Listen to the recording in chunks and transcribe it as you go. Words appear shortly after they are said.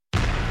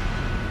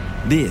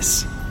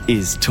This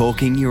is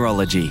Talking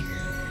Urology.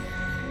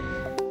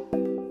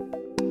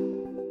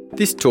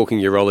 This Talking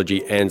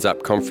Urology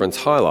ANZUP conference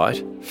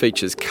highlight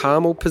features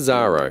Carmel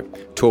Pizarro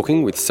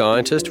talking with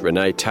scientist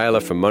Renee Taylor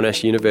from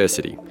Monash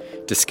University,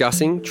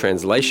 discussing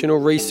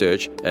translational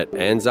research at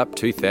ANZUP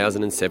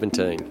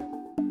 2017.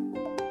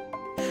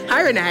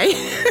 Hi Renee.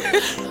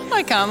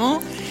 Hi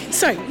Carmel.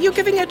 So, you're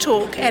giving a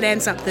talk at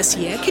ANZUP this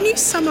year. Can you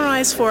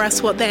summarise for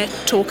us what that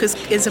talk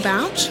is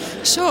about?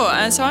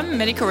 Sure. So I'm a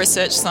medical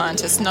research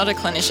scientist, not a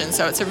clinician,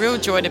 so it's a real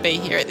joy to be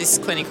here at this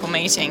clinical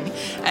meeting.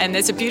 And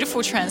there's a beautiful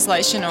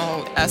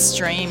translational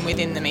stream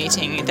within the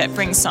meeting that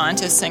brings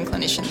scientists and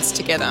clinicians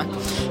together.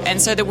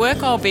 And so the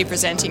work I'll be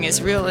presenting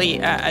is really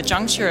a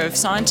juncture of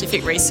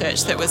scientific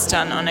research that was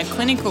done on a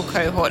clinical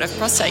cohort of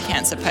prostate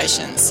cancer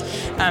patients.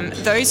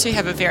 Those who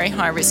have a very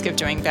high risk of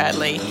doing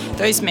badly,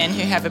 those men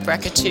who have a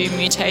BRCA2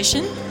 mutation.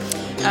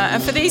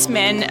 And for these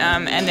men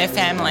and their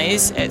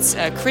families, it's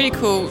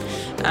critical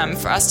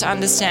for us to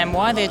understand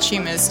why their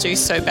tumours do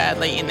so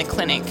badly in the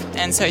clinic.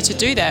 And so to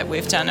do that,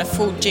 we've done a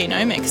full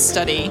genomic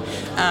study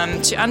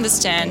to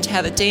understand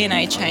how the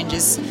DNA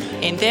changes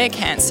in their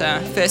cancer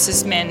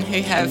versus men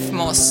who have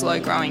more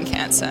slow-growing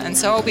cancer. And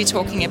so I'll be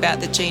talking about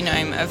the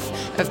genome of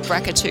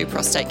BRCA2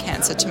 prostate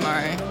cancer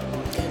tomorrow.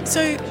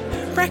 So,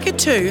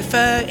 BRCA2, for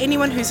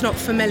anyone who's not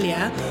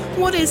familiar,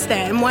 what is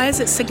that and why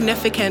is it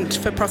significant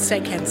for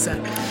prostate cancer?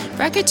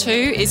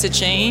 BRCA2 is a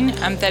gene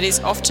that is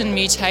often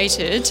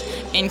mutated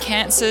in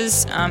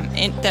cancers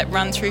that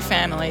run through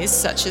families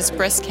such as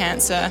breast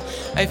cancer,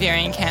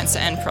 ovarian cancer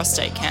and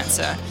prostate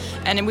cancer.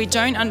 And we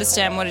don't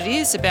understand what it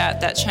is about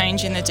that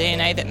change in the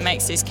DNA that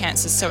makes these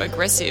cancers so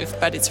aggressive,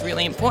 but it's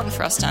really important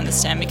for us to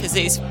understand because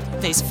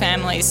these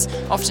families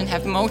often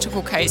have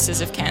multiple cases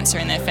of cancer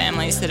in their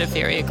families that are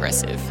very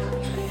aggressive.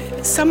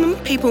 Some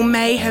people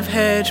may have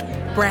heard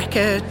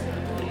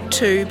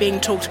BRCA2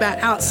 being talked about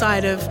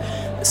outside of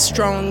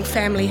strong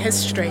family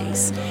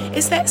histories.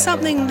 Is that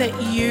something that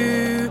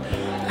you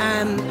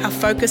are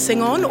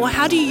focusing on, or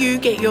how do you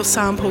get your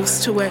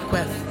samples to work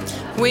with?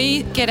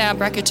 We get our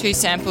BRCA2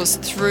 samples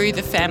through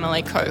the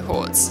family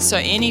cohorts. So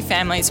any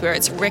families where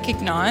it's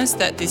recognised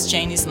that this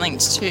gene is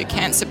linked to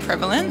cancer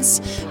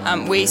prevalence,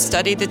 we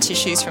study the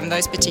tissues from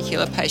those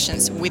particular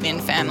patients within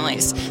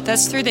families.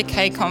 That's through the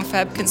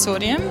KCONFAB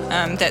consortium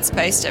that's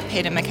based at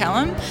Peter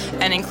MacCallum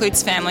and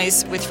includes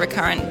families with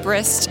recurrent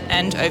breast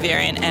and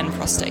ovarian and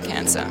prostate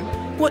cancer.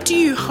 What do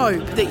you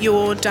hope that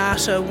your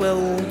data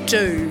will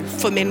do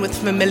for men with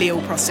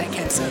familial prostate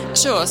cancer?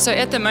 Sure. So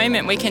at the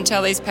moment we can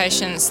tell these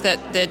patients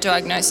that their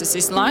diagnosis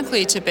is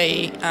likely to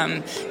be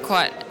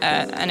quite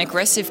an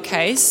aggressive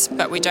case,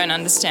 but we don't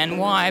understand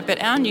why.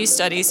 But our new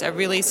studies are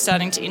really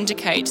starting to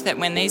indicate that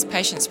when these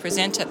patients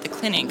present at the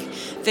clinic,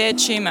 their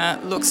tumour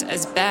looks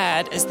as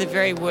bad as the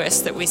very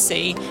worst that we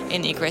see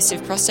in the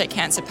aggressive prostate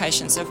cancer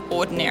patients of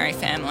ordinary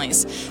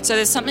families. So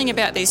there's something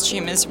about these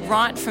tumours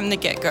right from the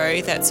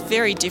get-go that's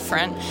very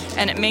different.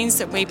 And it means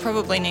that we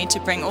probably need to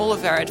bring all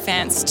of our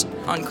advanced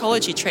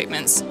oncology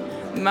treatments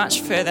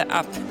much further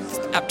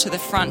up to the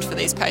front for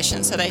these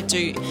patients so they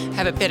do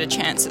have a better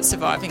chance at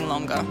surviving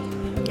longer.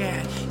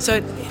 Yeah, so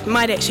it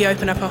might actually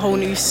open up a whole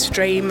new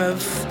stream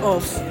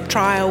of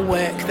trial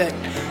work that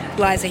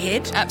lies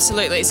ahead.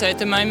 Absolutely. So at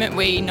the moment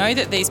we know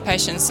that these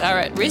patients are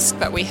at risk,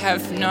 but we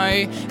have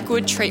no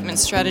good treatment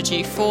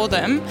strategy for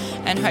them,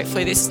 and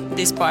hopefully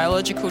this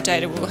biological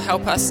data will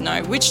help us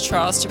know which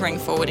trials to bring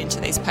forward into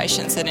these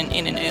patients in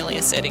an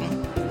earlier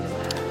setting.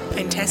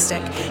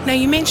 Fantastic. Now,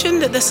 you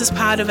mentioned that this is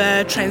part of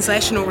a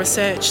translational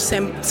research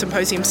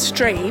symposium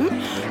stream.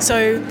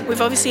 So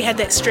we've obviously had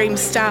that stream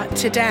start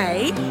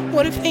today.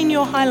 What have been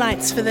your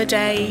highlights for the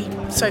day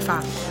so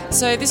far?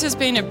 So this has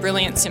been a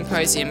brilliant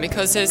symposium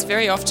because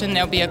very often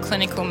there'll be a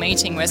clinical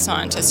meeting where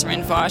scientists are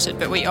invited,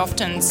 but we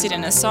often sit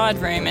in a side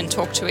room and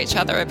talk to each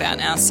other about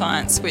our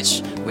science,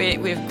 which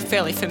we're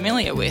fairly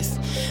familiar with.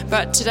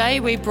 But today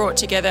we brought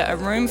together a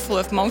room full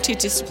of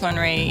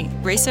multidisciplinary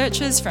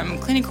researchers from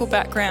clinical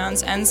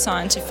backgrounds and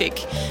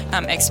scientific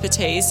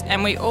expertise,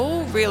 and we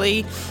all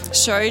really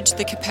showed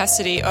the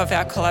capacity of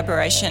our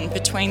collaboration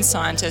between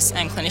scientists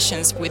and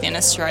clinicians within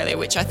Australia,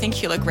 which I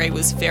think you'll agree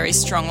was very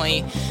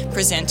strongly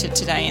presented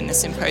today in the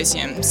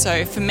symposium.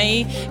 So for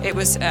me, it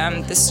was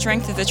the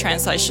strength of the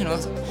translational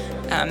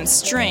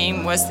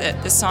stream was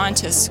that the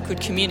scientists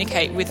could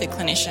communicate with the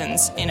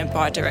clinicians in a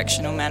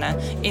bi-directional manner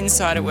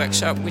inside a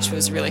workshop, which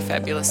was really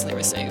fabulously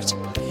received.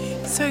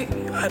 So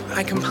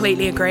I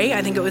completely agree.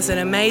 I think it was an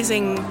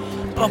amazing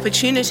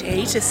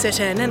opportunity to sit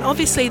in, and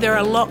obviously there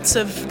are lots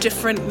of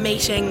different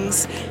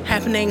meetings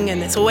happening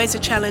and it's always a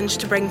challenge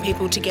to bring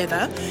people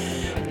together.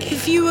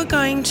 If you were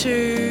going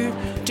to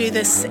do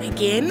this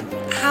again,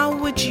 how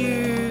would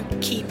you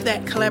keep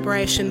that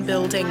collaboration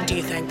building, do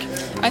you think?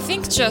 I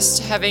think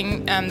just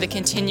having the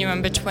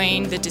continuum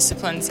between the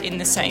disciplines in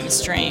the same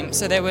stream.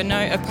 So there were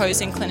no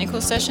opposing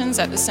clinical sessions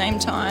at the same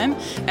time,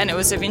 and it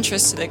was of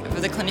interest to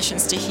the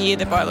clinicians to hear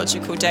the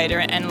biological data,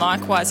 and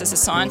likewise as a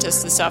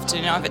scientist this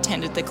afternoon I've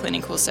attended the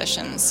clinical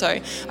sessions. So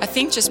I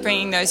think just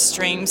bringing those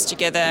streams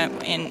together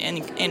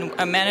in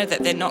a manner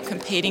that they're not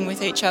competing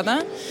with each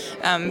other,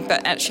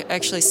 but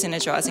actually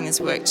synergising has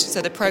worked.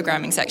 So the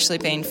programming's actually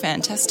been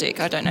fantastic.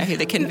 I don't know who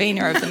the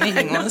convener of the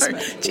meeting was.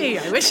 Gee,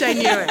 I wish I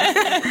knew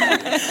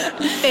it.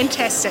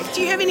 Fantastic.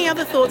 Do you have any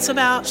other thoughts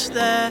about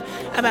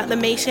the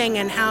meeting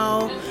and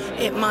how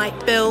it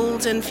might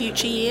build in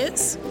future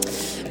years?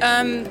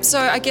 So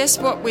I guess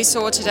what we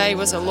saw today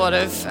was a lot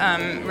of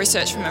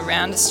research from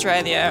around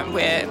Australia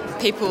where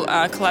people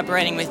are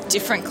collaborating with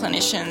different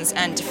clinicians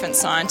and different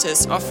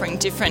scientists, offering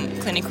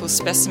different clinical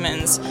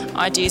specimens,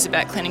 ideas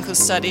about clinical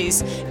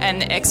studies,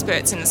 and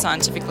experts in the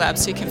scientific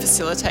labs who can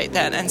facilitate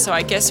that. And so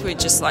I guess we'd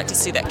just like to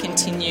see that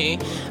continue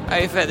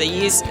over the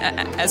years.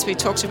 As we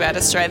talked about,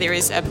 Australia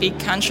is a big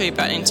country,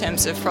 but in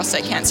terms of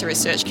prostate cancer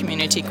research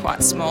community,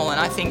 quite small. And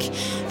I think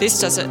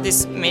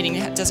this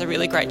meeting does a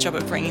really great job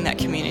of bringing that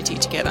community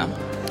together.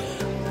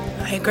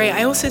 I agree.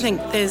 I also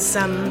think there's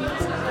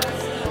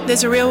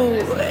a real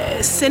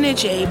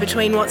synergy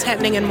between what's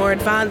happening in more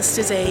advanced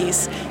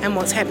disease and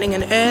what's happening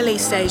in early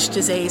stage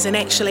disease. And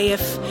actually,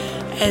 if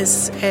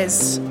as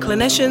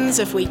clinicians,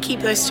 if we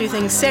keep those two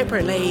things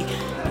separately,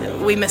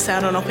 we miss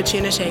out on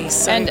opportunities.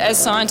 So. And as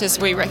scientists,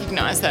 we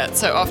recognise that.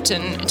 So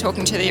often,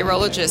 talking to the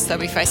urologists, they'll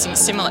be facing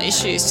similar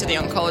issues to the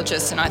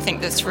oncologists, and I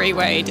think the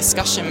three-way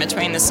discussion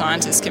between the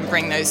scientists can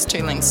bring those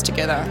two links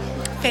together.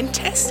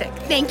 Fantastic.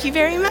 Thank you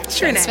very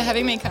much, Renee. Thanks for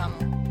having me, Carmel.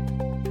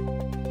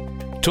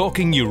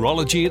 Talking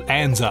Urology at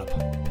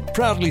ANZUP,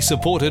 proudly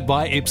supported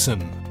by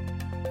Ipsen.